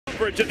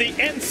coverage of the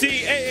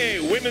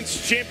NCAA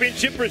Women's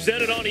Championship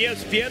presented on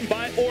ESPN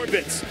by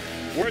Orbitz.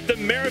 We're at the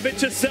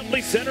Maravich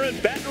Assembly Center in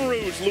Baton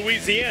Rouge,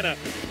 Louisiana.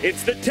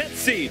 It's the 10th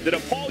seed, the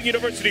DePaul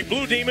University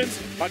Blue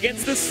Demons,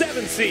 against the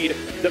 7th seed,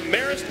 the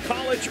Marist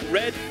College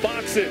Red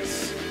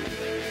Foxes.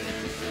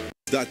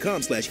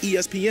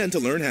 .com/ESPN to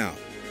learn how.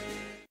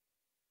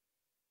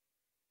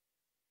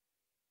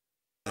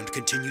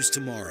 Continues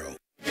tomorrow.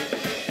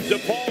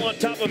 DePaul on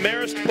top of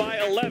Marist by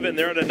 11.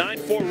 They're on a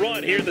 9-4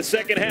 run here in the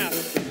second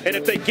half. And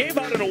if they gave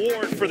out an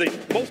award for the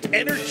most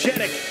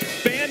energetic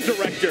band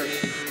director,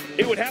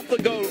 it would have to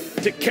go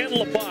to Ken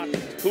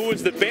LeBach, who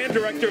is the band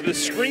director of the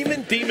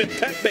Screamin Demon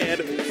pep band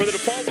for the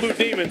DePaul Blue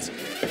Demons.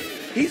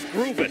 He's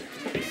grooving.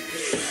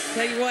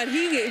 Tell you what,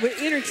 he would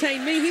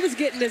entertain me. He was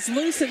getting as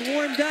loose and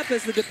warmed up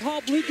as the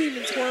DePaul Blue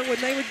Demons were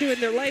when they were doing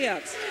their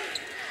layups.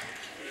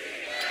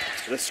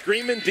 The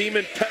Screamin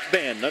Demon pep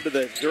band under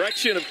the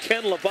direction of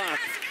Ken LeBach.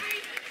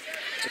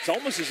 It's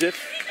almost as if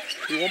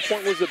he at one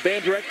point was the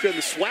band director of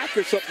the SWAC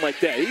or something like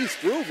that. He's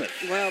grooving.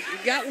 Well,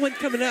 we got one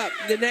coming up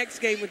the next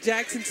game with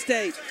Jackson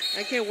State.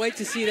 I can't wait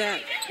to see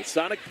that. The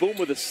Sonic Boom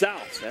of the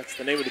South. That's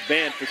the name of the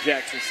band for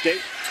Jackson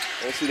State.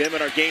 We'll see them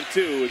in our game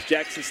 2 as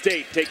Jackson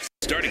State takes.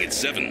 Starting at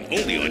 7,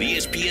 only on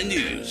ESPN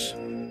News.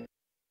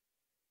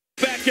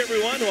 Back,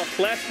 everyone. Well,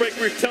 last break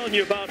we were telling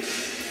you about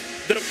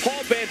the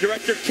DePaul band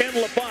director, Ken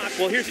LeBach.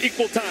 Well, here's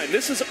equal time.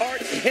 This is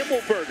Art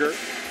Himmelberger.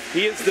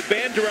 He is the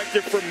band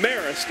director for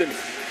Marist. And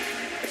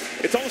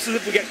it's almost as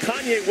if we got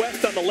Kanye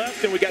West on the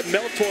left and we got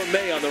Mel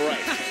Torme on the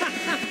right.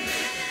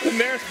 The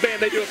Marist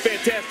band, they do a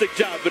fantastic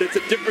job, but it's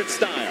a different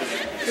style.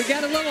 We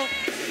got a little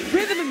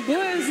rhythm and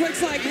blues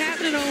looks like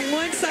happening on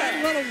one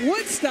side, a little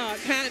Woodstock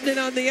happening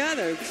on the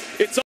other. It's